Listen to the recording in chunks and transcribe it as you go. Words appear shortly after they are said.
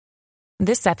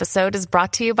This episode is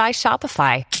brought to you by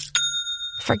Shopify.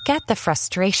 Forget the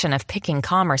frustration of picking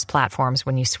commerce platforms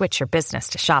when you switch your business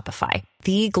to Shopify,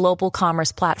 the global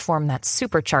commerce platform that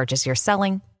supercharges your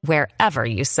selling wherever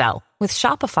you sell. With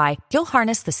Shopify, you'll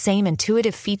harness the same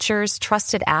intuitive features,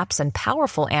 trusted apps, and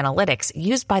powerful analytics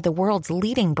used by the world's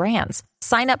leading brands.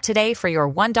 Sign up today for your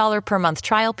 $1 per month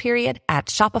trial period at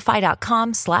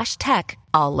shopify.com/tech,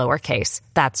 all lowercase.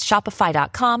 That's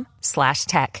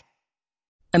shopify.com/tech.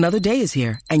 Another day is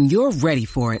here, and you're ready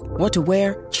for it. What to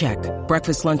wear? Check.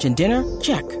 Breakfast, lunch, and dinner?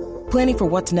 Check. Planning for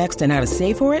what's next and how to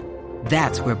save for it?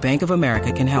 That's where Bank of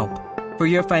America can help. For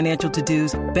your financial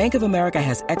to-dos, Bank of America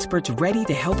has experts ready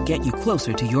to help get you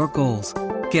closer to your goals.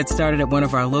 Get started at one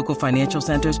of our local financial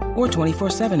centers or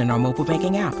 24/7 in our mobile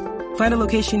banking app. Find a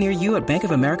location near you at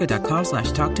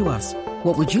bankofamerica.com/talktous.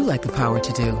 What would you like the power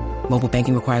to do? Mobile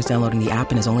banking requires downloading the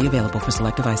app and is only available for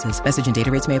select devices. Message and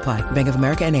data rates may apply. Bank of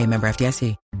America NA, member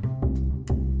FDIC.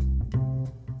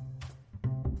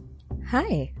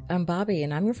 Hi, I'm Bobby,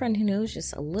 and I'm your friend who knows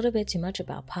just a little bit too much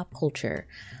about pop culture.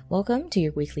 Welcome to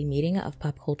your weekly meeting of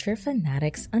Pop Culture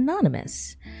Fanatics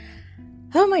Anonymous.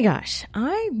 Oh my gosh,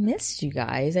 I missed you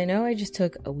guys. I know I just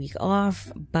took a week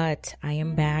off, but I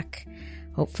am back.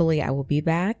 Hopefully I will be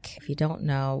back. If you don't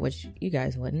know, which you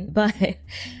guys wouldn't, but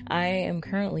I am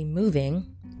currently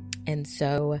moving. And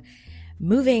so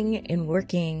moving and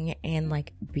working and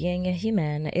like being a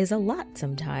human is a lot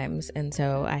sometimes. And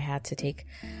so I had to take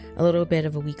a little bit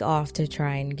of a week off to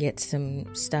try and get some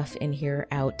stuff in here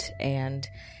out and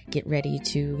get ready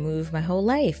to move my whole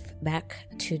life back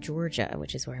to Georgia,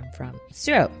 which is where I'm from.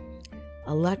 So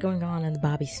a lot going on in the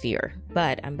Bobby sphere,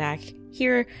 but I'm back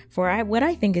here for what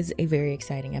I think is a very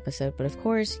exciting episode. But of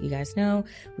course, you guys know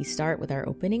we start with our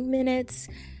opening minutes.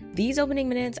 These opening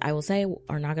minutes, I will say,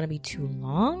 are not going to be too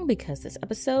long because this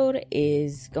episode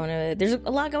there's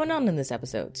a lot going on in this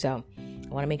episode. So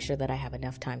I want to make sure that I have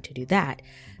enough time to do that.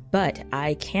 But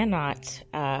I cannot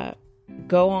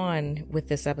go on with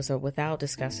this episode without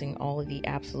discussing all of the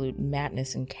absolute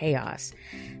madness and chaos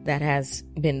that has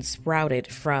been sprouted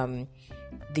from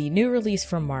the new release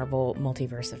from Marvel,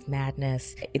 Multiverse of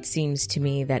Madness. It seems to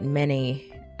me that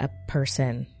many a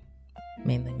person,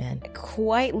 mainly men,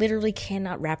 quite literally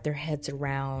cannot wrap their heads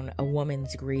around a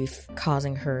woman's grief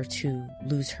causing her to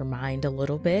lose her mind a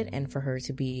little bit and for her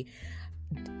to be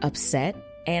upset.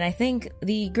 And I think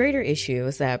the greater issue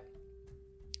is that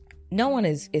no one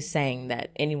is saying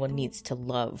that anyone needs to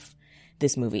love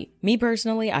this movie. Me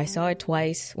personally, I saw it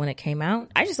twice when it came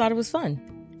out. I just thought it was fun.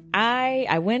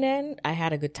 I went in, I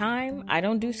had a good time. I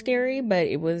don't do scary, but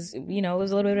it was, it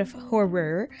was a little bit of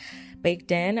horror baked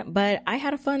in, but I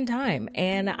had a fun time.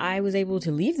 And I was able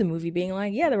to leave the movie being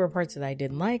like, yeah, there were parts that I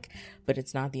didn't like, but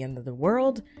it's not the end of the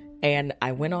world. And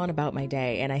I went on about my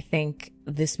day. And I think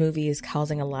this movie is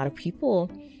causing a lot of people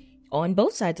on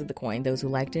both sides of the coin, those who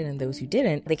liked it and those who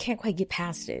didn't, they can't quite get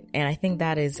past it. And I think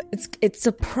that it's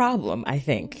a problem, I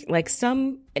think. Like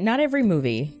not every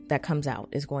movie that comes out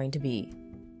is going to be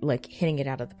like hitting it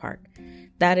out of the park.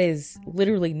 That is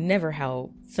literally never how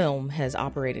film has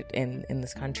operated in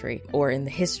this country or in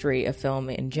the history of film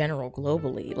in general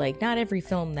globally. Like not every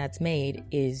film that's made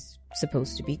is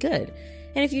supposed to be good.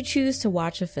 And if you choose to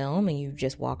watch a film and you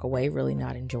just walk away really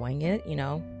not enjoying it,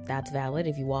 that's valid.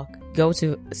 If you go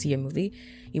to see a movie,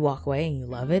 you walk away and you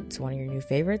love it, it's one of your new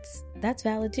favorites, that's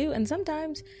valid too. And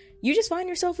sometimes you just find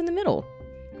yourself in the middle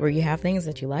where you have things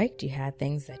that you liked, you had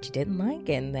things that you didn't like,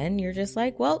 and then you're just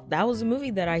like, well, that was a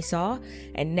movie that I saw,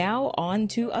 and now on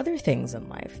to other things in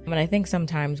life. And I think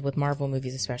sometimes with Marvel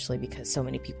movies, especially because so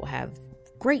many people have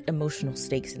great emotional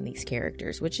stakes in these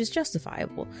characters, which is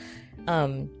justifiable,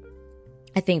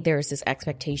 I think there is this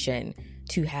expectation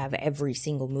to have every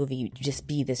single movie just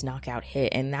be this knockout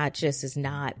hit, and that just is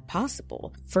not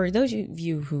possible. For those of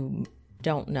you who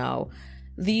don't know,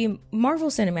 the Marvel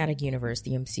Cinematic Universe,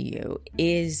 the MCU,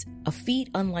 is a feat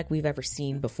unlike we've ever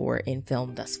seen before in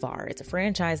film thus far. It's a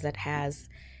franchise that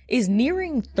is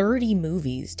nearing 30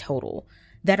 movies total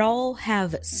that all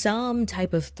have some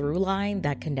type of through line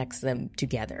that connects them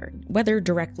together, whether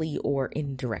directly or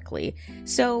indirectly.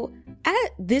 So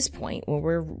at this point, when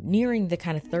we're nearing the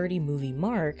kind of 30 movie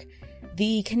mark,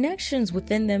 the connections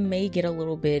within them may get a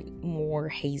little bit more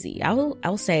hazy.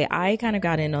 I'll say I kind of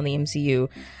got in on the MCU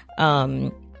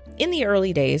in the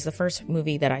early days. The first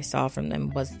movie that I saw from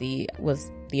them was the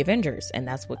Avengers, and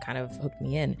that's what kind of hooked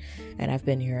me in. And I've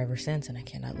been here ever since, and I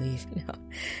cannot leave.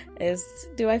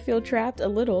 Do I feel trapped? A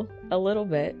little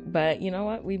bit, but you know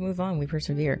what? We move on. We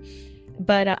persevere.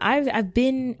 But I've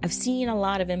seen a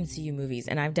lot of MCU movies,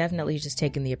 and I've definitely just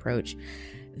taken the approach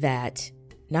that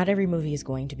not every movie is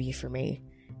going to be for me.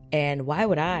 And why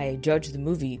would I judge the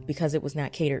movie because it was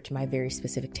not catered to my very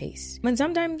specific taste? And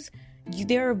sometimes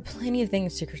there are plenty of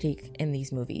things to critique in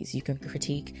these movies. You can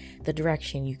critique the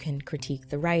direction, you can critique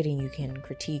the writing, you can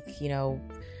critique,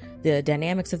 the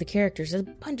dynamics of the characters. There's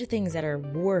a bunch of things that are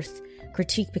worth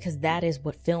critique because that is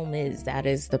what film is.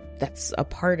 That's a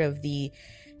part of the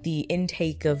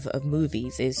intake of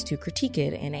movies, is to critique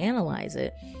it and analyze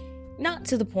it. Not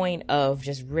to the point of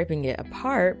just ripping it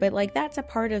apart, but like that's a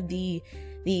part of the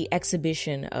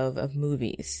exhibition of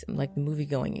movies, like the movie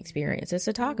going experience, is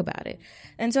to talk about it.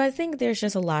 And so I think there's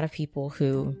just a lot of people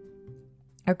who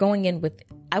are going in with,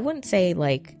 I wouldn't say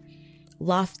like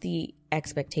lofty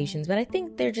expectations, but I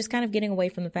think they're just kind of getting away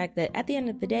from the fact that at the end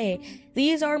of the day,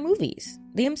 these are movies.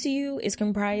 The MCU is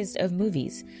comprised of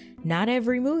movies. Not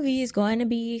every movie is going to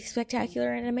be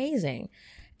spectacular and amazing.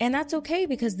 And that's okay,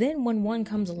 because then when one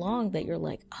comes along that you're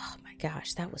like, oh my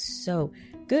gosh, that was so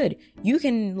good, you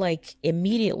can like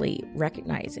immediately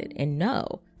recognize it and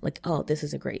know like, oh, this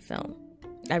is a great film.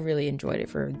 I really enjoyed it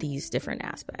for these different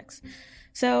aspects.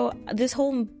 So this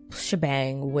whole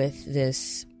shebang with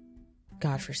this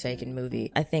godforsaken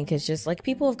movie, I think is just like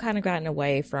people have kind of gotten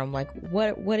away from like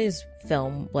what is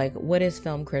film, like what is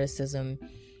film criticism?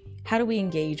 How do we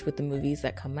engage with the movies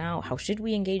that come out? How should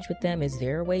we engage with them? Is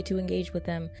there a way to engage with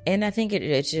them? And I think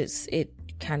it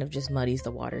kind of just muddies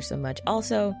the water so much.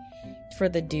 Also, for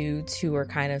the dudes who are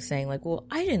kind of saying like, well,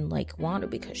 I didn't like Wanda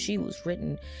because she was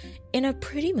written in a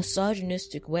pretty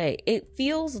misogynistic way. It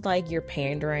feels like you're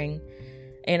pandering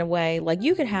in a way. Like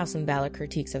you could have some valid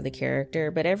critiques of the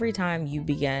character, but every time you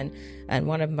begin, and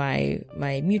one of my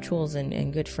mutuals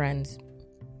and good friends,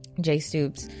 Jay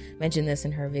Stoops, mentioned this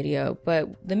in her video, but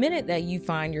the minute that you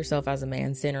find yourself as a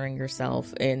man centering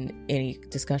yourself in any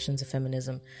discussions of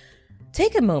feminism,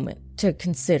 take a moment to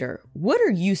consider, what are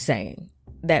you saying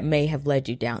that may have led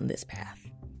you down this path?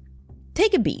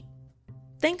 Take a beat,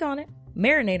 think on it,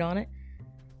 marinate on it,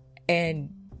 and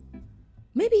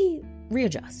maybe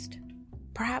readjust.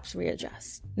 Perhaps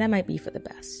readjust. That might be for the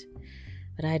best.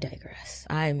 But I digress.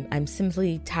 I'm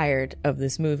simply tired of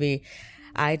this movie.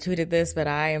 I tweeted this, but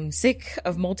I am sick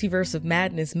of Multiverse of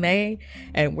Madness May,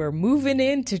 and we're moving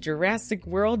into Jurassic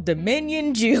World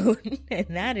Dominion June, and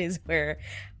that is where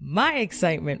my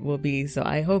excitement will be. So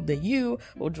I hope that you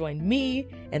will join me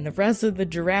and the rest of the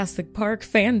Jurassic Park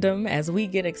fandom as we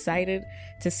get excited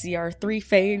to see our three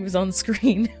faves on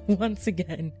screen once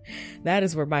again. That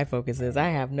is where my focus is. I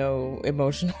have no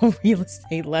emotional real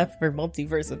estate left for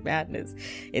Multiverse of Madness.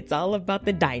 It's all about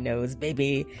the dinos,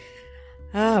 baby.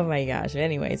 Oh my gosh.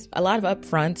 Anyways, a lot of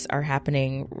upfronts are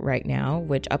happening right now,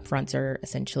 which upfronts are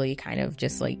essentially kind of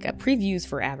just like previews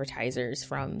for advertisers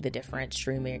from the different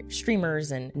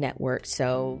streamers and networks.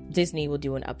 So Disney will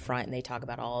do an upfront and they talk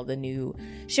about all the new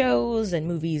shows and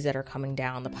movies that are coming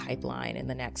down the pipeline in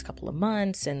the next couple of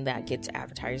months. And that gets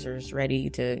advertisers ready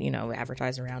to,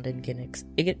 advertise around and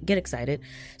get excited.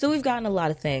 So we've gotten a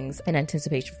lot of things in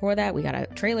anticipation for that. We got a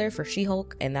trailer for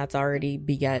She-Hulk, and that's already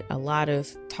begat a lot of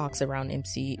talks around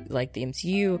like the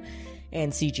MCU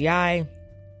and CGI.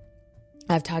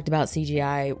 I've talked about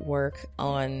CGI work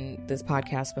on this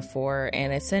podcast before,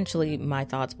 and essentially my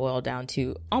thoughts boil down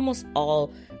to almost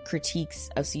all critiques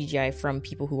of CGI from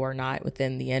people who are not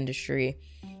within the industry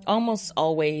almost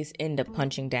always end up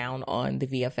punching down on the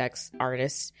VFX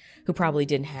artists who probably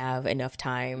didn't have enough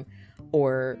time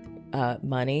or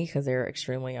money because they're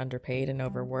extremely underpaid and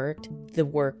overworked. The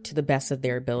work to the best of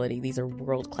their ability. These are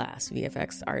world-class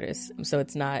VFX artists. So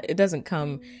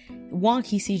wonky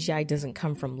CGI doesn't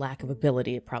come from lack of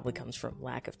ability. It probably comes from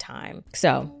lack of time.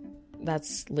 So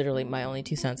that's literally my only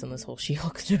 2 cents on this whole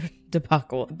She-Hulk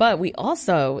debacle. But we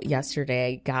also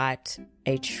yesterday got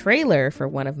a trailer for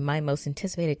one of my most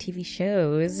anticipated TV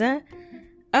shows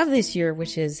of this year,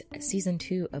 which is season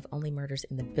 2 of Only Murders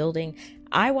in the Building.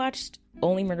 I watched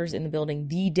Only Murders in the Building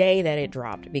the day that it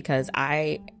dropped because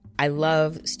I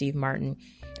love Steve Martin.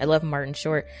 I love Martin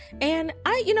Short. And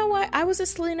I was a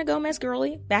Selena Gomez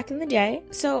girly back in the day.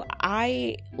 So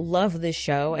I love this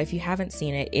show. If you haven't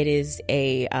seen it, it is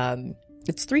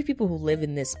it's 3 people who live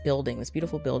in this building, this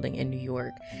beautiful building in New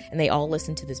York, and they all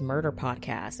listen to this murder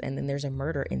podcast, and then there's a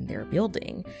murder in their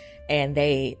building, and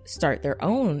they start their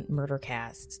own murder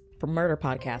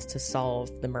podcast to solve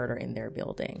the murder in their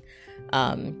building.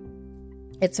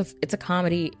 It's a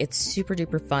comedy. It's super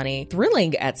duper funny,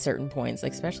 thrilling at certain points,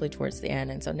 like especially towards the end.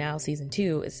 And so now season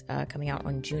 2 is coming out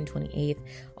on June 28th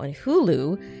on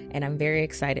Hulu, and I'm very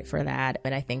excited for that.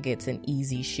 And I think it's an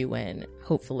easy shoe-in,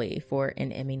 hopefully, for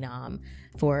an Emmy nom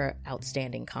for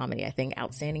Outstanding Comedy. I think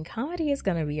Outstanding Comedy is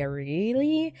going to be a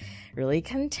really, really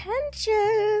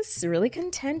contentious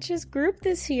group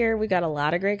this year. We got a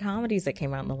lot of great comedies that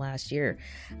came out in the last year.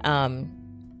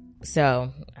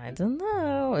 So I don't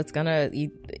know. It's gonna,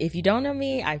 if you don't know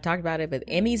me, I've talked about it, but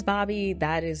Emmys Bobby,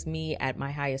 that is me at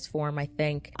my highest form. I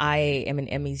think I am an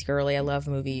Emmys girly. I love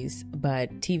movies,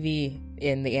 but TV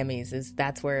in the Emmys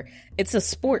that's where it's a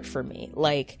sport for me.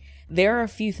 Like, there are a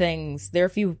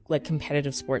few like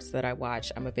competitive sports that I watch.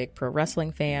 I'm a big pro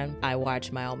wrestling fan. I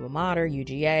watch my alma mater,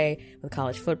 UGA, with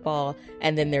college football.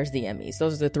 And then there's the Emmys.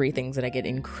 Those are the 3 things that I get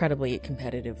incredibly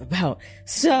competitive about.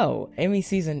 So Emmy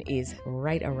season is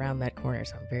right around that corner.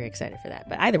 So I'm very excited for that.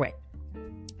 But either way,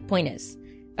 point is,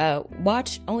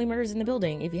 watch Only Murders in the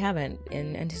Building if you haven't,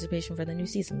 in anticipation for the new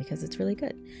season, because it's really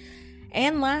good.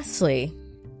 And lastly,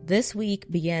 this week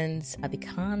begins the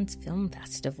Cannes Film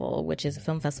Festival, which is a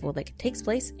film festival that takes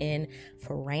place in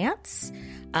France.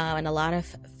 And a lot of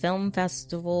film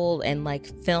festival and like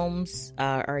films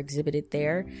are exhibited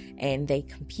there, and they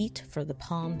compete for the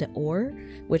Palme d'Or,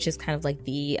 which is kind of like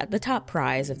the top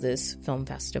prize of this film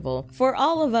festival. For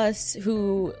all of us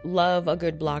who love a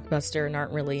good blockbuster and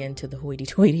aren't really into the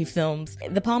hoity-toity films,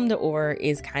 the Palme d'Or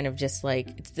is kind of just like,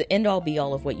 it's the end-all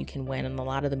be-all of what you can win, and a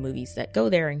lot of the movies that go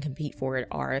there and compete for it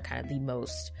are kind of the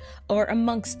most, or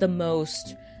amongst the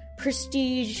most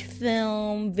prestige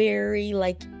film, very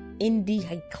like indie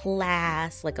high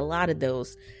class, like a lot of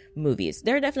those movies.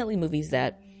 There are definitely movies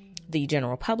that the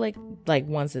general public, like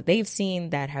ones that they've seen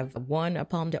that have won a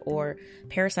Palme d'Or.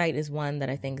 Parasite is one that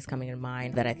I think is coming to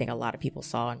mind that I think a lot of people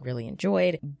saw and really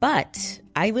enjoyed. But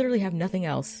I literally have nothing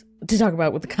else to talk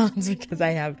about with the Cannes, because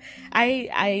I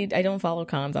don't follow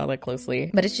Cannes all that closely,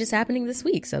 but it's just happening this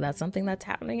week. So that's something that's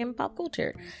happening in pop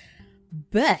culture.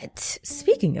 But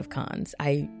speaking of Cannes,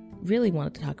 I really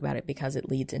wanted to talk about it because it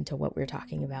leads into what we're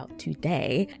talking about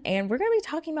today. And we're going to be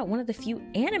talking about one of the few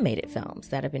animated films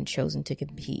that have been chosen to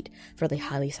compete for the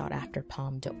highly sought after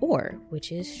Palme d'Or,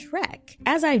 which is Shrek.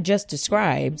 As I've just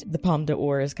described, the Palme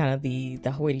d'Or is kind of the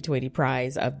hoity-toity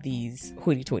prize of these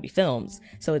hoity-toity films.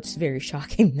 So it's very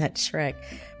shocking that Shrek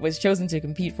was chosen to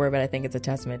compete for it, but I think it's a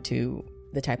testament to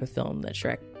the type of film that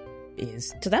Shrek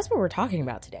is. So that's what we're talking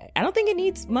about today. I don't think it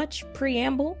needs much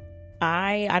preamble.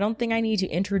 I don't think I need to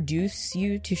introduce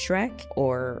you to Shrek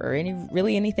or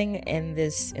anything in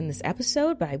this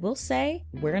episode, but I will say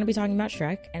we're going to be talking about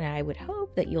Shrek, and I would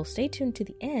hope that you'll stay tuned to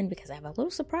the end because I have a little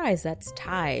surprise that's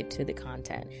tied to the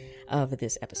content of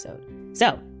this episode.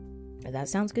 So, if that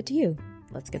sounds good to you,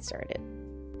 let's get started.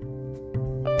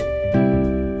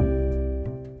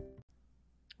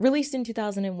 Released in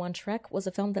 2001, Shrek was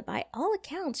a film that by all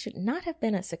accounts should not have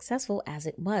been as successful as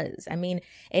it was. I mean,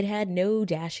 it had no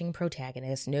dashing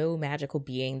protagonist, no magical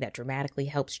being that dramatically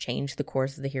helps change the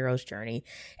course of the hero's journey,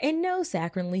 and no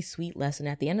saccharinely sweet lesson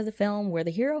at the end of the film where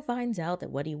the hero finds out that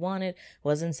what he wanted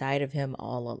was inside of him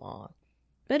all along.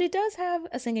 But it does have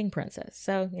a singing princess,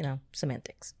 so,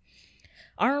 semantics.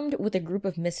 Armed with a group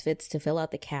of misfits to fill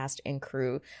out the cast and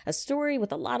crew, a story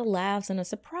with a lot of laughs and a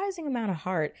surprising amount of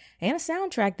heart, and a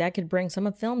soundtrack that could bring some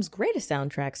of film's greatest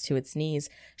soundtracks to its knees,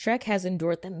 Shrek has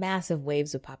endured the massive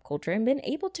waves of pop culture and been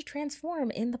able to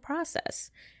transform in the process.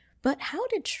 But how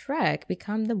did Shrek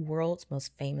become the world's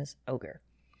most famous ogre?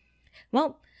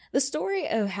 Well, the story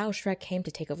of how Shrek came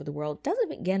to take over the world doesn't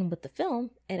begin with the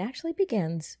film, it actually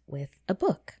begins with a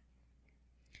book.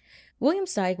 William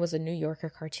Steig was a New Yorker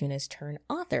cartoonist turned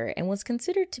author and was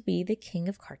considered to be the king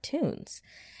of cartoons.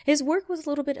 His work was a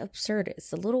little bit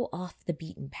absurdist, a little off the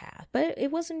beaten path, but it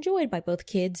was enjoyed by both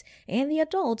kids and the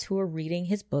adults who were reading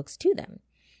his books to them.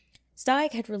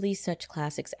 Steig had released such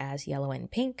classics as Yellow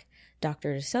and Pink,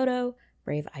 Dr. DeSoto,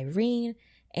 Brave Irene,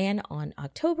 and on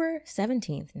October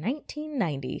 17th,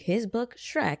 1990, his book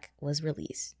Shrek was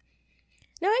released.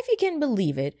 Now, if you can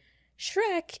believe it,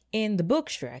 Shrek in the book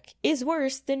Shrek is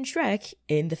worse than Shrek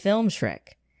in the film Shrek.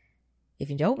 If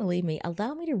you don't believe me,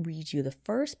 allow me to read you the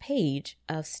first page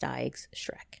of Steig's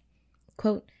Shrek.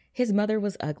 Quote, "His mother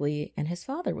was ugly and his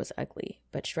father was ugly,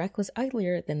 but Shrek was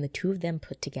uglier than the two of them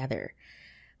put together.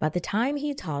 By the time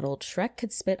he toddled, Shrek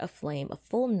could spit a flame a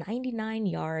full 99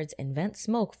 yards and vent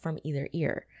smoke from either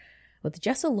ear. With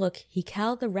just a look, he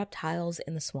cowed the reptiles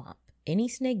in the swamp. Any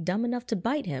snake dumb enough to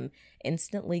bite him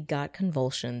instantly got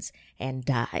convulsions and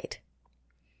died."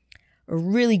 A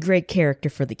really great character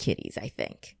for the kiddies, I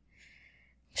think.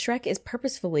 Shrek is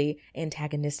purposefully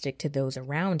antagonistic to those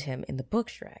around him in the book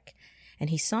Shrek, and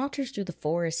he saunters through the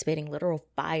forest spitting literal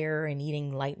fire and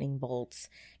eating lightning bolts,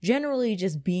 generally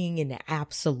just being an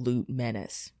absolute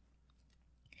menace.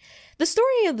 The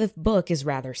story of the book is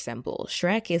rather simple.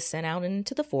 Shrek is sent out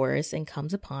into the forest and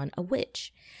comes upon a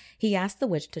witch. He asks the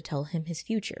witch to tell him his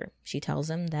future. She tells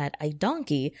him that a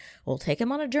donkey will take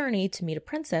him on a journey to meet a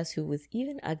princess who is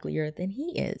even uglier than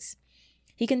he is.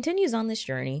 He continues on this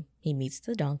journey. He meets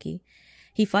the donkey.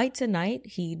 He fights a knight.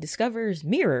 He discovers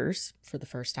mirrors for the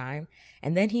first time.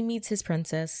 And then he meets his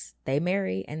princess. They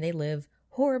marry and they live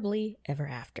horribly ever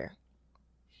after.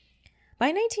 By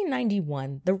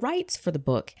 1991, the rights for the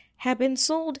book had been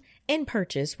sold and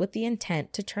purchased with the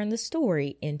intent to turn the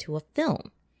story into a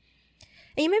film.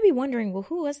 And you may be wondering, well,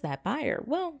 who was that buyer?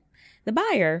 Well, the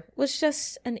buyer was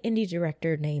just an indie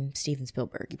director named Steven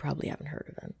Spielberg. You probably haven't heard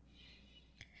of him.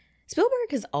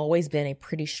 Spielberg has always been a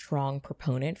pretty strong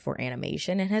proponent for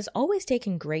animation and has always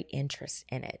taken great interest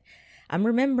in it. I'm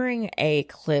remembering a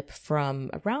clip from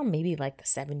around maybe like the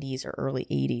 70s or early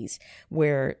 80s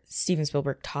where Steven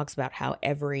Spielberg talks about how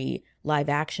every live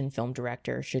action film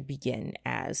director should begin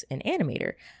as an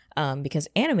animator. Because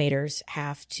animators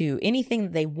have to, anything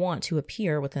that they want to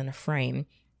appear within a frame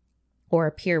or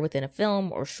appear within a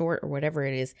film or short or whatever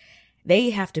it is,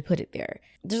 they have to put it there.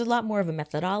 There's a lot more of a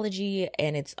methodology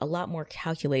and it's a lot more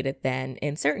calculated than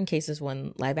in certain cases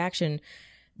when live action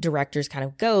directors kind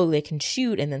of go, they can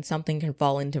shoot and then something can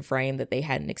fall into frame that they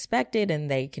hadn't expected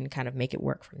and they can kind of make it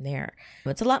work from there.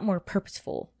 It's a lot more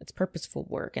purposeful. It's purposeful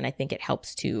work. And I think it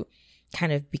helps to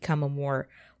kind of become a more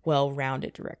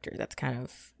well-rounded director.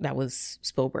 That was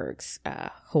Spielberg's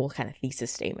whole kind of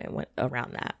thesis statement went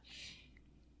around that.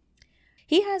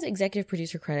 He has executive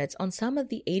producer credits on some of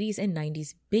the 80s and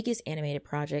 90s biggest animated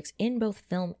projects in both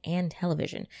film and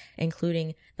television,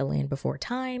 including The Land Before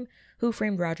Time, Who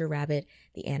Framed Roger Rabbit,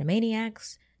 The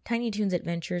Animaniacs, Tiny Toons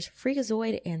Adventures,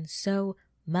 Freakazoid, and so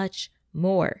much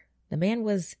more. The man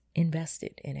was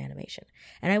invested in animation.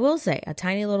 And I will say, a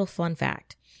tiny little fun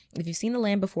fact. If you've seen The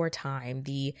Land Before Time,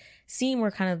 the scene where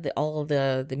kind of all of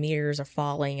the meteors are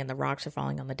falling and the rocks are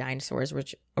falling on the dinosaurs,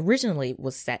 which originally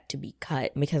was set to be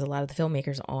cut because a lot of the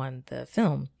filmmakers on the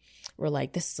film were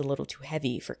like, this is a little too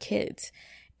heavy for kids.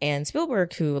 And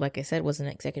Spielberg, who, like I said, was an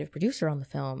executive producer on the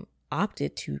film,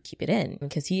 opted to keep it in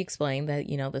because he explained that,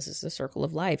 this is the circle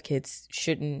of life. Kids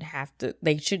shouldn't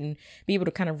be able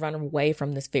to kind of run away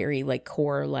from this very like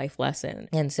core life lesson.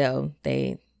 And so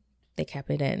they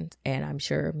kept it in, and I'm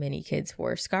sure many kids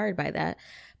were scarred by that,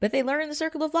 but they learned the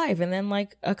circle of life, and then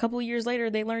like a couple years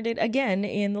later they learned it again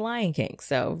in The Lion King.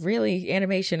 So really,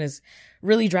 animation is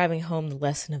really driving home the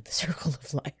lesson of the circle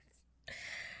of life.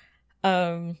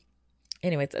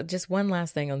 Anyways, just one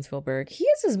last thing on Spielberg. He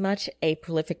is as much a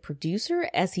prolific producer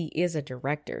as he is a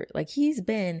director. Like, he's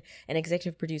been an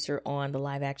executive producer on the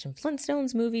live action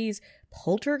Flintstones movies,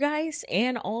 Poltergeist,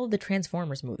 and all of the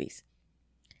Transformers movies.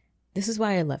 This is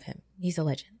why I love him. He's a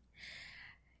legend.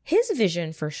 His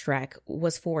vision for Shrek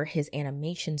was for his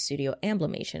animation studio,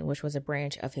 Amblimation, which was a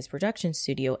branch of his production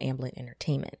studio, Amblin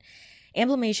Entertainment.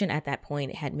 Amblimation at that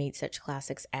point had made such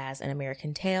classics as An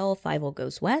American Tail, Fievel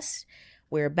Goes West,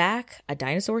 We're Back, A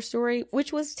Dinosaur Story,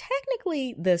 which was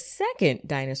technically the second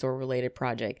dinosaur-related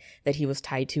project that he was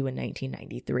tied to in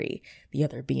 1993, the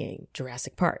other being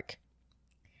Jurassic Park.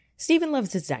 Steven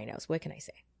loves his dinos, what can I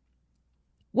say?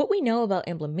 What we know about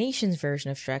Amblimation's version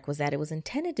of Shrek was that it was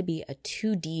intended to be a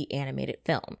 2D animated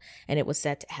film, and it was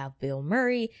set to have Bill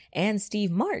Murray and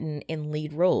Steve Martin in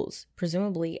lead roles,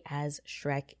 presumably as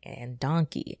Shrek and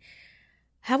Donkey.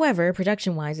 However,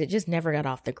 production-wise, it just never got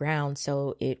off the ground,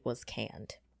 so it was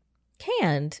canned.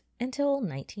 Canned until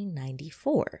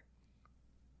 1994.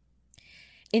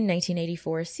 In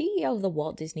 1984, CEO of the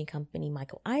Walt Disney Company,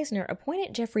 Michael Eisner,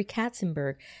 appointed Jeffrey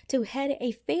Katzenberg to head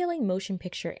a failing motion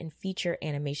picture and feature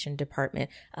animation department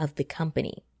of the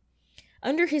company.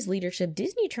 Under his leadership,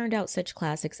 Disney turned out such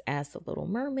classics as The Little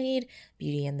Mermaid,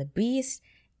 Beauty and the Beast,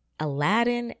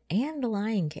 Aladdin, and The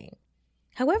Lion King.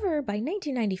 However, by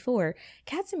 1994,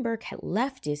 Katzenberg had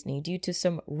left Disney due to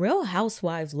some Real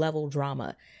Housewives level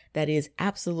drama that is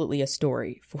absolutely a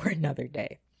story for another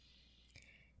day.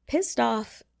 Pissed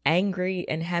off, angry,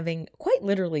 and having quite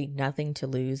literally nothing to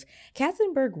lose,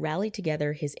 Katzenberg rallied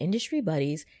together his industry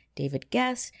buddies, David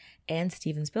Guest and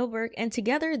Steven Spielberg, and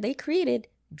together they created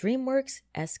DreamWorks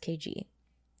SKG.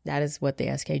 That is what the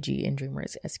SKG in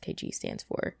DreamWorks SKG stands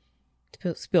for.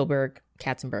 Spielberg,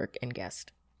 Katzenberg, and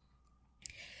Guest.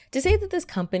 To say that this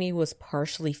company was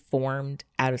partially formed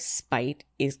out of spite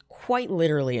is quite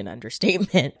literally an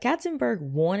understatement. Katzenberg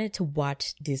wanted to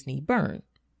watch Disney burn,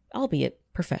 albeit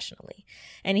professionally,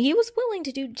 and he was willing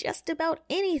to do just about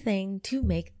anything to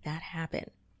make that happen.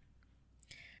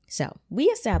 So, we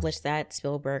established that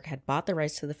Spielberg had bought the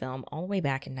rights to the film all the way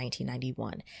back in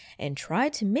 1991 and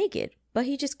tried to make it, but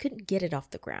he just couldn't get it off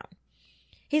the ground.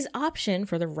 His option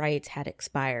for the rights had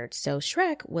expired, so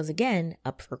Shrek was again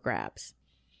up for grabs.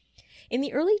 In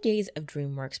the early days of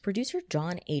DreamWorks, producer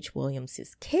John H.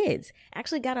 Williams' kids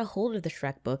actually got a hold of the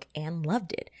Shrek book and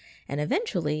loved it, and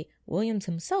eventually Williams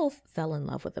himself fell in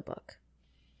love with the book.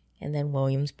 And then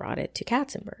Williams brought it to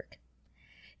Katzenberg.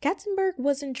 Katzenberg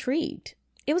was intrigued.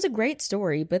 It was a great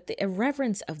story, but the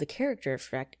irreverence of the character of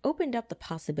Shrek opened up the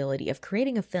possibility of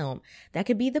creating a film that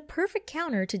could be the perfect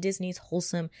counter to Disney's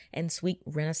wholesome and sweet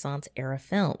Renaissance-era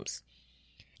films.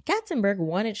 Katzenberg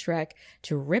wanted Shrek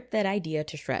to rip that idea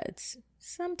to shreds,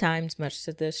 sometimes much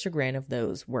to the chagrin of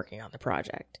those working on the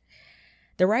project.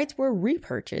 The rights were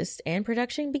repurchased and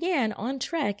production began on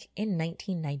Shrek in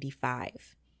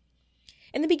 1995.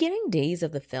 In the beginning days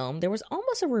of the film, there was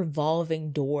almost a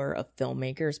revolving door of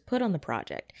filmmakers put on the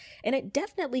project, and it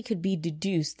definitely could be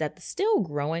deduced that the still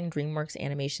growing DreamWorks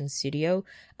Animation Studio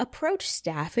approached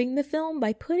staffing the film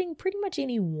by putting pretty much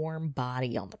any warm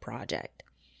body on the project.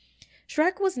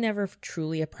 Shrek was never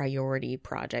truly a priority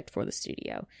project for the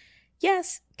studio.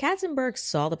 Yes, Katzenberg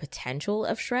saw the potential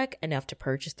of Shrek enough to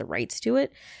purchase the rights to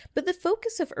it, but the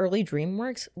focus of early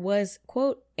DreamWorks was,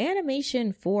 quote,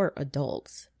 animation for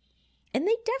adults. And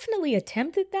they definitely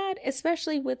attempted that,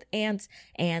 especially with Ants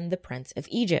and The Prince of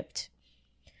Egypt.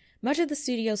 Much of the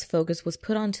studio's focus was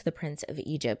put onto The Prince of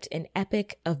Egypt, an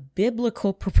epic of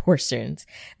biblical proportions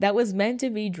that was meant to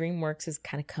be DreamWorks'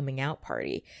 kind of coming out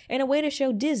party, and a way to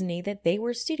show Disney that they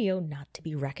were a studio not to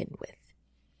be reckoned with.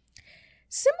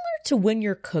 Similar to when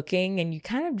you're cooking and you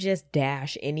kind of just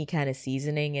dash any kind of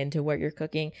seasoning into what you're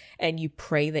cooking and you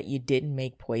pray that you didn't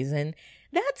make poison,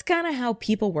 that's kind of how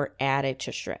people were added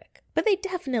to Shrek. But they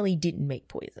definitely didn't make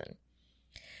poison.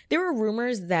 There were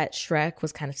rumors that Shrek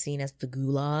was kind of seen as the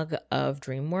gulag of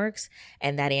DreamWorks,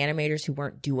 and that animators who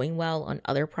weren't doing well on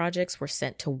other projects were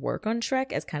sent to work on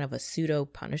Shrek as kind of a pseudo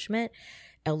punishment.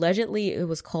 Allegedly, it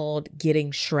was called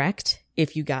getting Shreked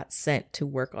if you got sent to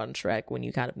work on Shrek when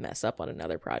you kind of mess up on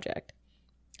another project.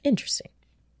 Interesting.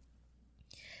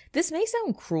 This may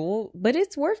sound cruel, but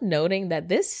it's worth noting that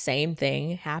this same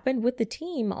thing happened with the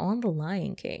team on The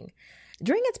Lion King.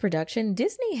 During its production,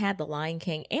 Disney had The Lion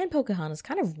King and Pocahontas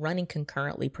kind of running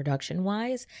concurrently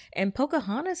production-wise, and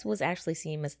Pocahontas was actually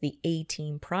seen as the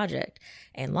A-team project,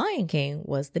 and Lion King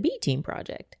was the B-team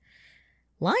project.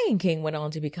 Lion King went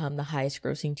on to become the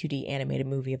highest-grossing 2D animated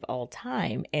movie of all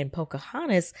time, and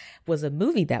Pocahontas was a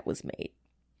movie that was made.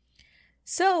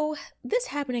 So, this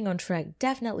happening on Shrek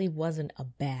definitely wasn't a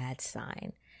bad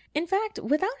sign. In fact,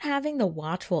 without having the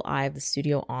watchful eye of the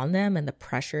studio on them and the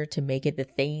pressure to make it the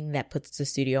thing that puts the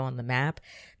studio on the map,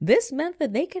 this meant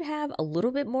that they could have a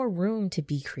little bit more room to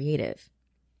be creative.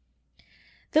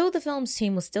 Though the film's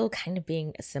team was still kind of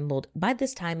being assembled, by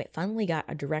this time it finally got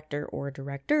a director or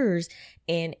directors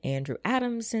in Andrew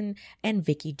Adamson and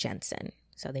Vicky Jensen,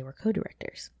 so they were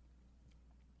co-directors.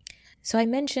 So I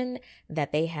mentioned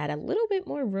that they had a little bit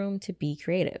more room to be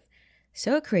creative.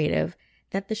 So creative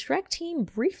that the Shrek team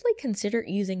briefly considered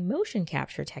using motion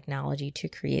capture technology to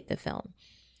create the film.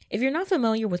 If you're not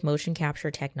familiar with motion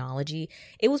capture technology,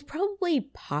 it was probably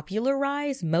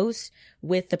popularized most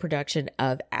with the production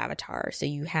of Avatar. So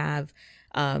you have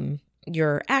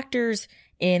your actors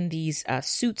in these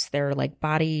suits that are like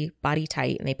body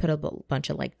tight, and they put a bunch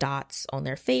of like dots on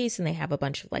their face, and they have a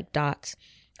bunch of like dots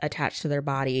attached to their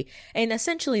body. And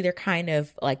essentially they're kind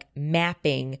of like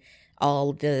mapping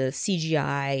all the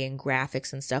CGI and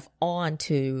graphics and stuff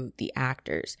onto the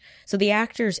actors. So the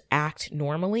actors act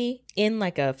normally in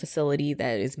like a facility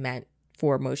that is meant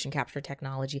for motion capture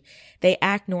technology. They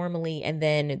act normally, and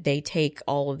then they take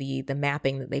all of the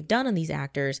mapping that they've done on these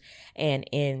actors, and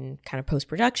in kind of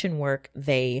post-production work,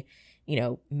 they,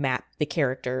 map the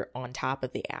character on top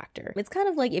of the actor. It's kind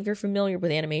of like, if you're familiar with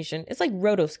animation, it's like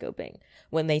rotoscoping,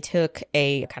 when they took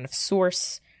a kind of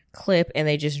source clip and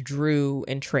they just drew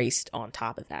and traced on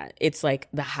top of that. It's like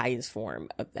the highest form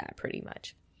of that, pretty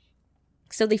much.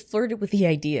 So they flirted with the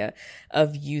idea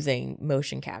of using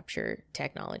motion capture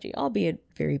technology, albeit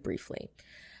very briefly.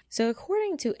 So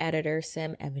according to editor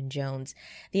Sam Evan-Jones,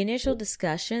 the initial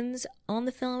discussions on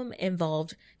the film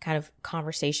involved kind of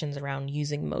conversations around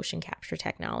using motion capture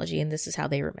technology, and this is how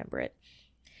they remember it.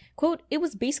 Quote, "It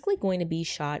was basically going to be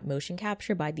shot motion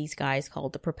capture by these guys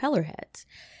called the Propeller Heads.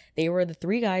 They were the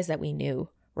three guys that we knew: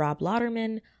 Rob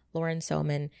Lauderman, Lauren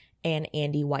Soman, and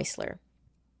Andy Weisler.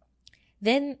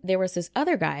 Then there was this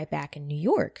other guy back in New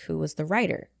York who was the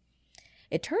writer.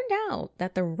 It turned out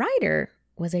that the writer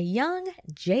was a young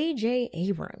J.J.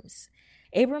 Abrams.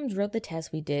 Abrams wrote the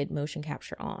test we did motion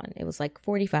capture on. It was like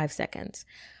 45 seconds.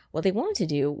 What they wanted to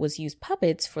do was use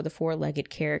puppets for the four-legged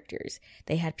characters.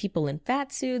 They had people in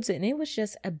fat suits, and it was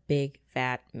just a big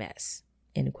fat mess.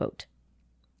 End quote.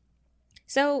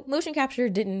 So motion capture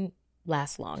didn't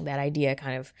last long. That idea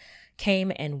kind of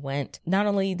came and went. Not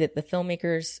only did the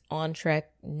filmmakers on Shrek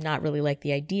not really like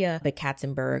the idea, but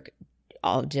Katzenberg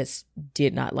all just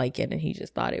did not like it, and he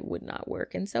just thought it would not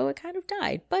work. And so it kind of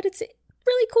died. But it's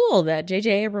really cool that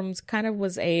J.J. Abrams kind of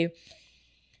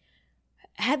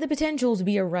had the potential to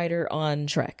be a writer on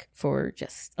Shrek for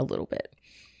just a little bit.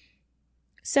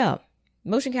 So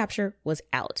motion capture was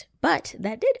out, but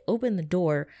that did open the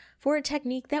door for a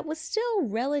technique that was still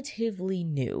relatively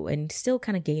new and still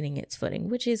kind of gaining its footing,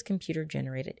 which is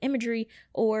computer-generated imagery,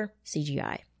 or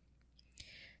CGI.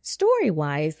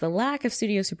 Story-wise, the lack of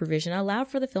studio supervision allowed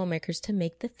for the filmmakers to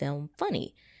make the film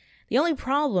funny. The only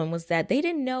problem was that they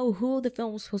didn't know who the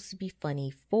film was supposed to be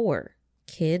funny for,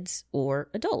 kids or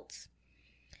adults.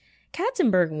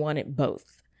 Katzenberg wanted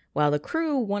both, while the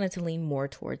crew wanted to lean more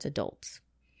towards adults.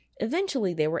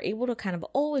 Eventually, they were able to kind of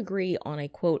all agree on a,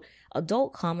 quote,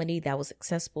 adult comedy that was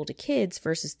accessible to kids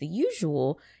versus the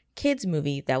usual kids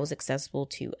movie that was accessible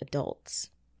to adults.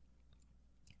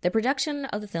 The production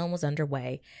of the film was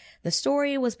underway, the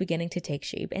story was beginning to take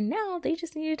shape, and now they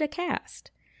just needed a cast.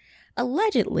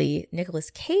 Allegedly, Nicolas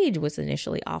Cage was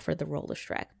initially offered the role of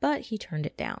Shrek, but he turned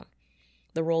it down.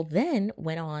 The role then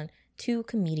went on to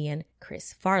comedian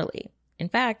Chris Farley. In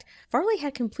fact, Farley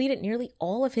had completed nearly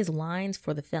all of his lines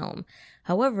for the film.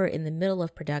 However, in the middle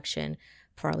of production,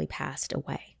 Farley passed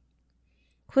away.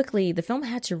 Quickly, the film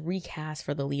had to recast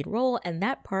for the lead role, and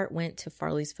that part went to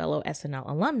Farley's fellow SNL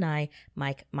alumni,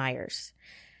 Mike Myers.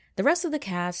 The rest of the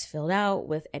cast filled out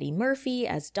with Eddie Murphy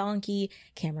as Donkey,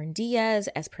 Cameron Diaz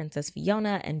as Princess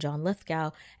Fiona, and John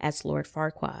Lithgow as Lord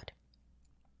Farquaad.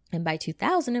 And by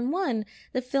 2001,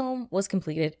 the film was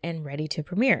completed and ready to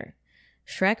premiere.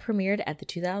 Shrek premiered at the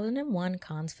 2001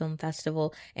 Cannes Film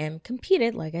Festival and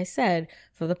competed, like I said,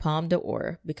 for the Palme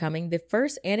d'Or, becoming the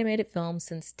first animated film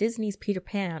since Disney's Peter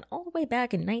Pan all the way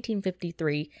back in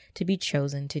 1953 to be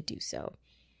chosen to do so.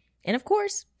 And of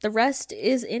course, the rest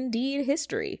is indeed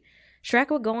history.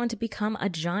 Shrek would go on to become a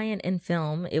giant in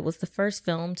film. It was the first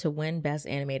film to win Best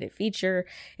Animated Feature.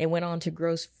 It went on to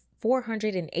gross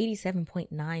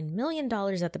 $487.9 million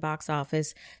at the box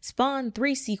office, spawned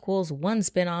 3 sequels, 1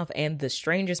 spinoff, and the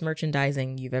strangest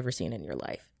merchandising you've ever seen in your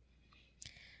life.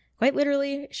 Quite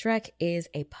literally, Shrek is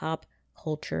a pop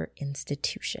culture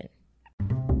institution.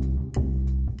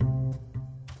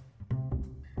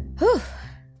 Whew.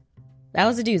 That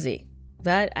was a doozy.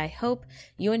 But I hope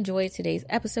you enjoyed today's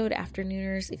episode,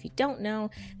 Afternooners. If you don't know,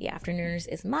 the Afternooners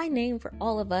is my name for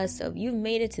all of us. So if you've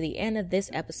made it to the end of this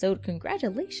episode,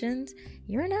 congratulations,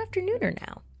 you're an Afternooner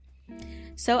now.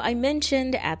 So I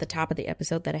mentioned at the top of the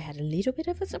episode that I had a little bit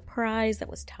of a surprise that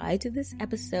was tied to this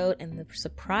episode. And the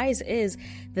surprise is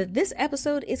that this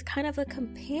episode is kind of a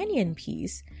companion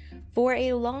piece for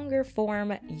a longer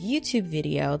form YouTube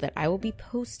video that I will be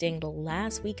posting the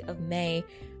last week of May,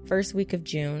 first week of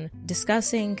June,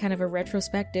 discussing kind of a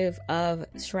retrospective of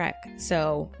Shrek.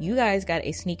 So you guys got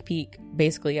a sneak peek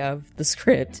basically of the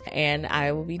script, and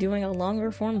I will be doing a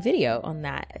longer form video on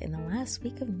that in the last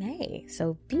week of May.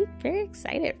 So be very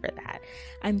excited for that.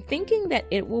 I'm thinking that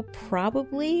it will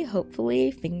probably, hopefully,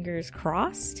 fingers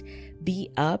crossed, be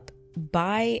up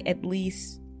by at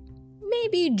least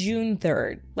maybe June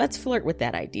 3rd. Let's flirt with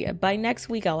that idea. By next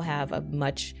week, I'll have a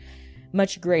much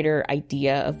greater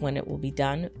idea of when it will be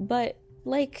done, but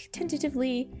like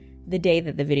tentatively the day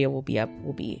that the video will be up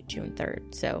will be June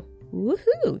 3rd. So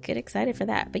woohoo, get excited for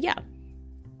that. But yeah,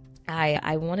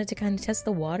 I wanted to kind of test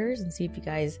the waters and see if you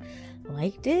guys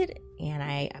liked it, and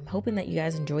I'm hoping that you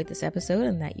guys enjoyed this episode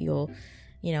and that you'll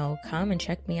come and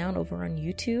check me out over on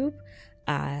YouTube.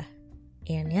 And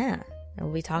yeah, I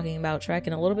will be talking about Shrek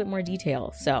in a little bit more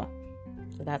detail. So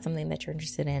if that's something that you're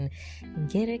interested in,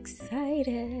 get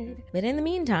excited. But in the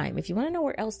meantime, if you want to know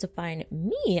where else to find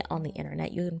me on the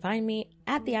internet, you can find me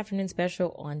at The Afternoon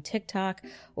Special on TikTok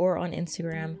or on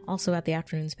Instagram, also at The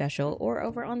Afternoon Special, or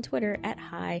over on Twitter at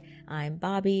Hi, I'm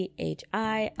Bobby,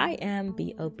 HIIMBOBBI.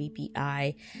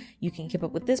 You can keep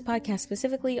up with this podcast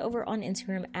specifically over on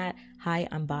Instagram at Hi,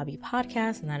 I'm Bobby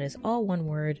Podcast, and that is all one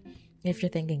word. If you're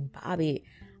thinking, Bobby,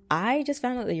 I just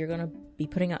found out that you're going to be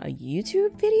putting out a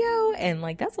YouTube video, and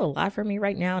like that's a lot for me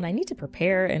right now, and I need to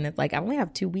prepare, and it's like I only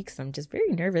have 2 weeks, so I'm just very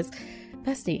nervous.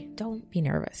 Bestie, don't be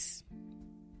nervous.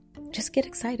 Just get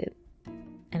excited.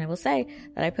 And I will say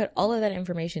that I put all of that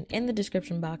information in the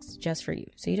description box just for you,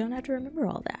 so you don't have to remember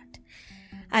all that.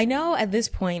 I know at this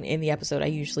point in the episode, I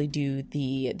usually do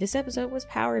this episode was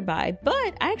powered by,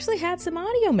 but I actually had some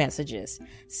audio messages.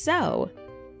 So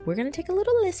we're going to take a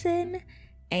little listen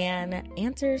and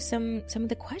answer some of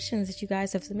the questions that you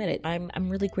guys have submitted. I'm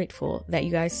really grateful that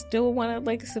you guys still want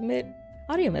to submit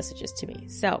audio messages to me.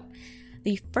 So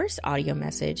the first audio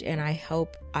message, and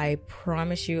I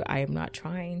promise you, I am not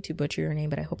trying to butcher your name,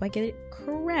 but I hope I get it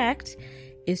correct,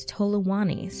 is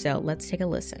Tolawani. So let's take a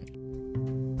listen.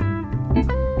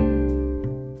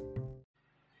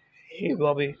 Hey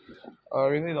Bobby, I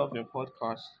really love your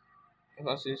podcast.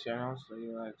 Ever since you announced that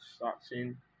you start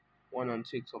seeing one on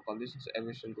TikTok, I listen to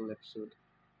every single episode.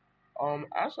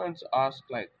 I just wanted to ask,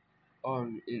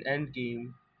 in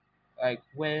Endgame,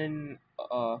 when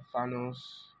Thanos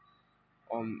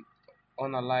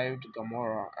unalived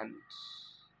Gamora, and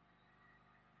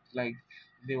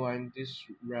they were in this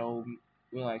realm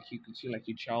where you could see a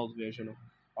child version of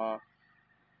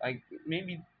her.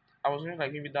 Maybe I was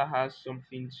wondering maybe that has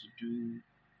something to do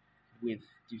with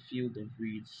the Field of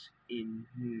Reeds in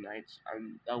Moon Knight,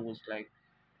 and that was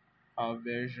a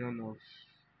version of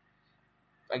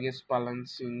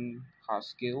balancing her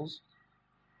skills,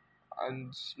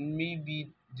 and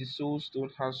maybe the Soul Stone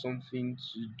has something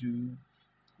to do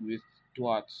with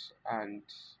Dwat and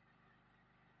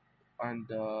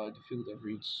the Field of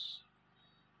Reeds.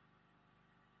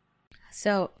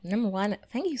 So, number one,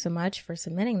 thank you so much for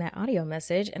submitting that audio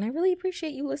message, and I really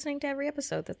appreciate you listening to every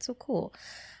episode. That's so cool.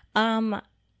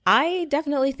 I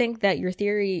definitely think that your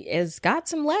theory has got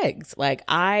some legs.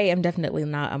 I am definitely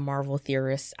not a Marvel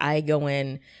theorist. I go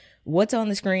in, what's on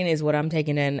the screen is what I'm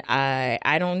taking in.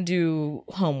 I don't do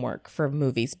homework for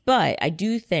movies, but I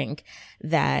do think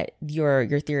that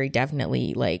your theory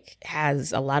definitely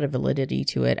has a lot of validity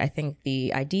to it. I think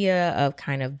the idea of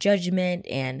kind of judgment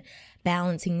and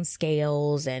balancing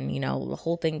scales and, the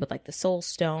whole thing with the Soul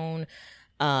Stone,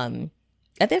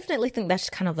 I definitely think that's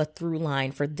kind of a through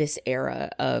line for this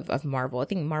era of Marvel. I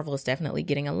think Marvel is definitely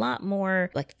getting a lot more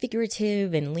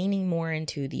figurative and leaning more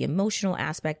into the emotional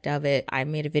aspect of it. I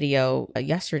made a video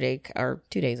yesterday or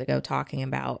 2 days ago talking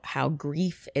about how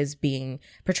grief is being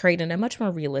portrayed in a much more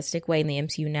realistic way in the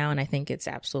MCU now, and I think it's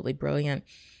absolutely brilliant.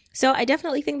 So I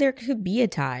definitely think there could be a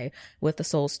tie with the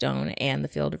Soul Stone and the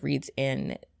Field of Reeds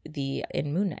in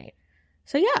Moon Knight.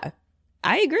 So yeah,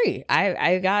 I agree.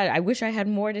 I wish I had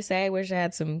more to say. I wish I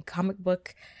had some comic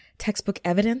book textbook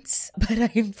evidence, but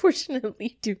I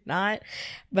unfortunately do not.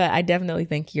 But I definitely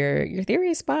think your theory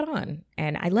is spot on.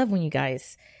 And I love when you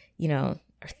guys, are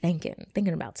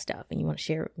thinking about stuff and you want to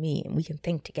share it with me and we can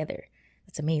think together.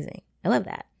 That's amazing. I love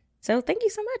that. So thank you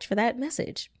so much for that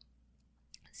message.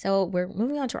 So we're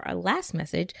moving on to our last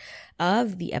message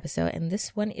of the episode, and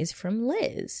this one is from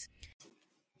Liz.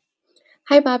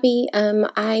 Hi, Bobby.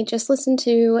 I just listened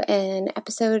to an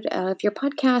episode of your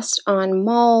podcast on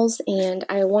malls, and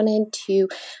I wanted to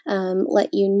let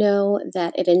you know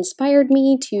that it inspired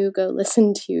me to go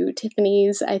listen to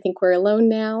Tiffany's I Think We're Alone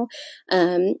Now.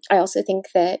 I also think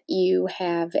that you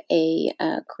have a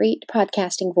great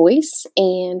podcasting voice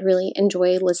and really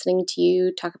enjoy listening to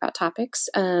you talk about topics.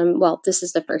 Well, this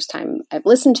is the first time I've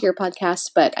listened to your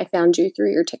podcast, but I found you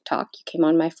through your TikTok. You came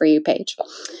on my For You page.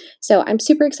 So I'm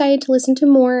super excited to listen to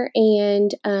more.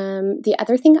 And the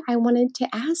other thing I wanted to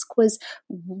ask was,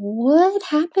 what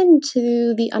happened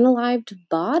to the unalived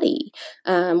body?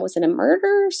 Was it a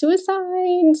murder,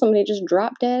 suicide? Somebody just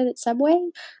dropped dead at Subway?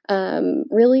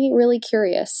 Really, really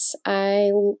curious.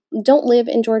 I don't live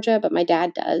in Georgia, but my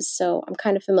dad does. So I'm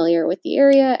kind of familiar with the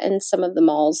area and some of the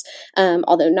malls,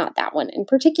 although not that one in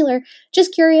particular.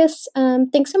 Just curious.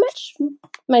 Thanks so much.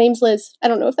 My name's Liz. I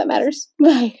don't know if that matters.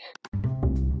 Bye.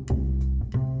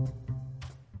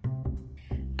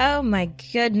 Oh my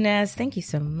goodness. Thank you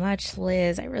so much,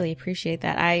 Liz. I really appreciate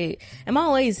that. I am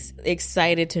always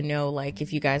excited to know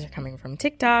if you guys are coming from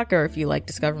TikTok or if you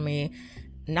discover me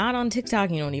not on TikTok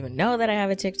and you don't even know that I have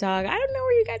a TikTok. I don't know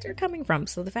where you guys are coming from.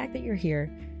 So the fact that you're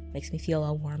here makes me feel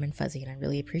all warm and fuzzy, and I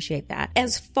really appreciate that.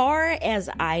 As far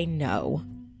as I know,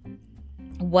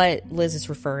 what Liz is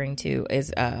referring to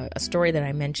is a story that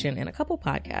I mentioned in a couple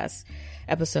podcast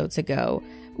episodes ago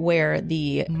where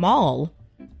the mall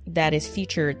that is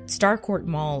featured, Starcourt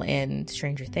Mall in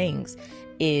Stranger Things,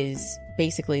 is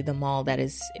basically the mall that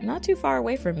is not too far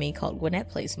away from me called Gwinnett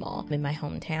Place Mall in my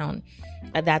hometown.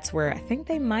 That's where I think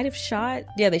they might have shot.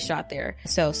 Yeah, they shot there.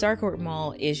 So Starcourt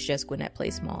Mall is just Gwinnett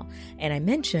Place Mall. And I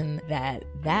mentioned that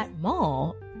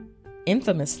mall,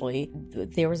 infamously,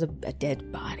 there was a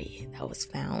dead body that was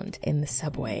found in the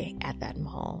subway at that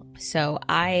mall. So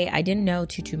I didn't know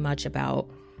too much about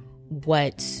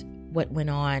what what went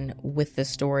on with the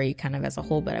story kind of as a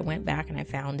whole, but I went back and I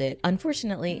found it.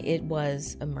 Unfortunately, it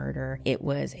was a murder. It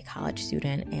was a college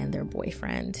student and their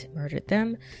boyfriend murdered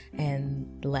them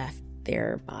and left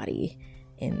their body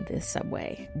in the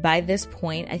subway. By this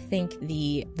point, I think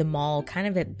the mall kind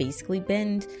of had basically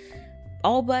been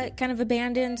all but kind of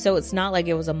abandoned. So it's not like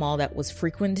it was a mall that was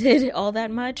frequented all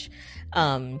that much.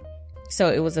 So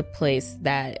it was a place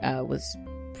that was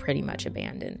pretty much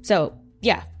abandoned. So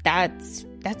yeah, that's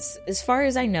as far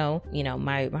as I know. You know,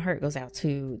 my heart goes out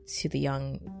to the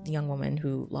young woman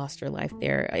who lost her life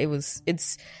there.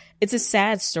 It's a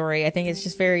sad story. I think it's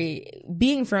just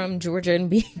being from Georgia and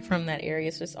being from that area,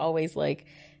 it's just always like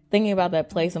thinking about that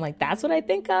place. I'm like, that's what I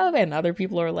think of. And other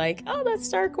people are like, oh,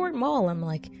 that's Starcourt Mall. I'm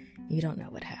like, you don't know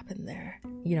what happened there.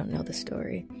 You don't know the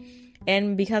story.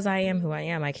 And because I am who I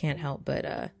am, I can't help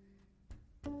but,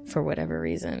 for whatever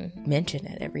reason, mention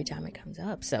it every time it comes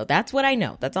up. So that's what I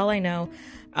know. That's all I know.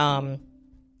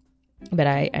 But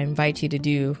I invite you to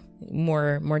do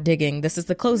more digging. This is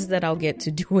the closest that I'll get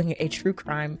to doing a true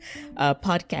crime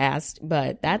podcast,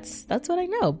 but that's what I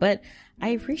know. But I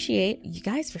appreciate you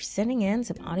guys for sending in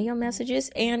some audio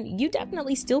messages, and you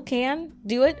definitely still can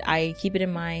do it. I keep it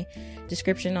in my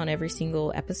description on every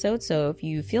single episode, so if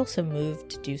you feel so moved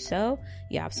to do so,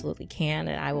 you absolutely can,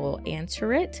 and I will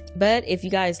answer it. But if you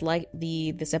guys like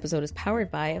this episode is powered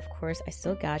by, of course, I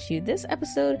still got you. This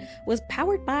episode was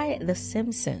powered by The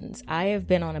Simpsons. I have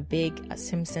been on a big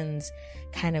Simpsons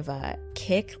kind of a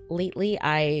kick lately.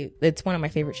 It's one of my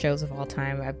favorite shows of all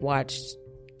time. I've watched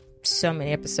so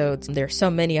many episodes. There's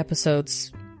so many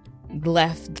episodes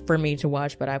left for me to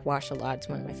watch, but I've watched a lot. It's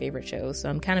one of my favorite shows. So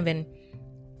I'm kind of in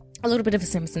a little bit of a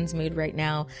Simpsons mood right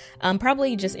now. I'm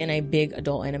probably just in a big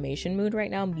adult animation mood right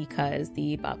now because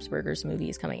the Bob's Burgers movie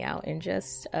is coming out in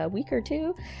just a week or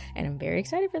two, and I'm very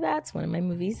excited for that. It's one of my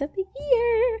movies of the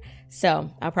year. So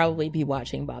I'll probably be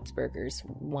watching Bob's Burgers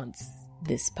once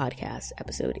this podcast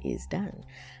episode is done.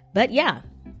 But yeah,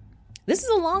 this is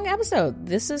a long episode.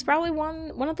 This is probably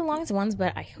one of the longest ones,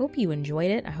 but I hope you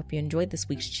enjoyed it. I hope you enjoyed this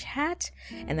week's chat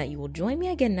and that you will join me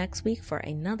again next week for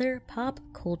another pop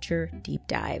culture deep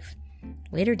dive.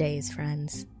 Later days,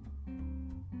 friends.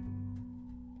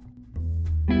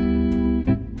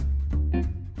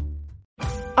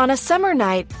 On a summer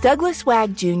night, Douglas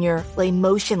Wag Jr. lay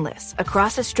motionless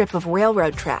across a strip of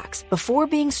railroad tracks before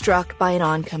being struck by an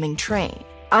oncoming train.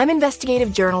 I'm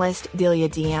investigative journalist Delia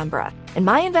D'Ambra, and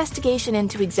my investigation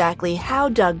into exactly how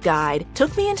Doug died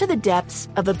took me into the depths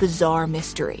of a bizarre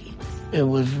mystery. It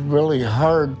was really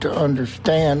hard to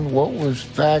understand what was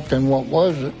fact and what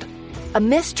wasn't. A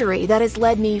mystery that has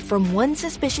led me from one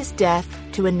suspicious death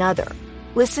to another.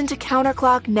 Listen to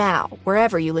Counterclock now,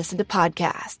 wherever you listen to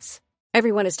podcasts.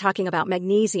 Everyone is talking about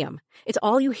magnesium. It's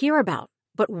all you hear about.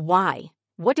 But why?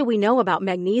 What do we know about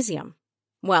magnesium?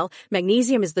 Well,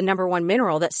 magnesium is the number one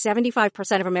mineral that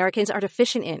 75% of Americans are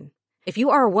deficient in. If you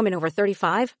are a woman over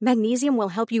 35, magnesium will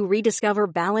help you rediscover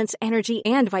balance, energy,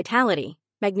 and vitality.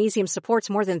 Magnesium supports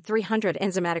more than 300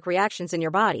 enzymatic reactions in your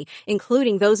body,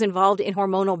 including those involved in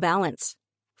hormonal balance.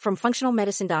 From functional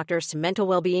medicine doctors to mental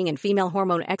well-being and female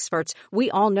hormone experts,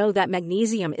 we all know that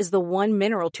magnesium is the one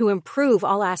mineral to improve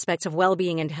all aspects of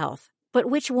well-being and health. But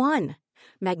which one?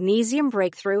 Magnesium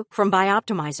Breakthrough from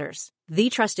Bioptimizers, the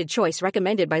trusted choice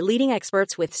recommended by leading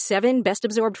experts with 7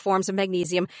 best-absorbed forms of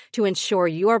magnesium to ensure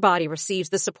your body receives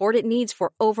the support it needs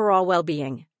for overall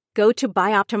well-being. Go to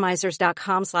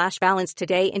bioptimizers.com/balance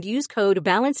today and use code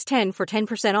BALANCE10 for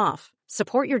 10% off.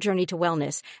 Support your journey to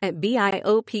wellness at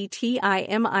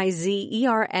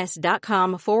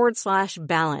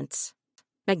bioptimizers.com/balance.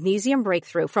 Magnesium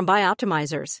Breakthrough from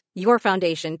Bioptimizers, your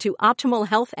foundation to optimal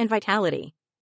health and vitality.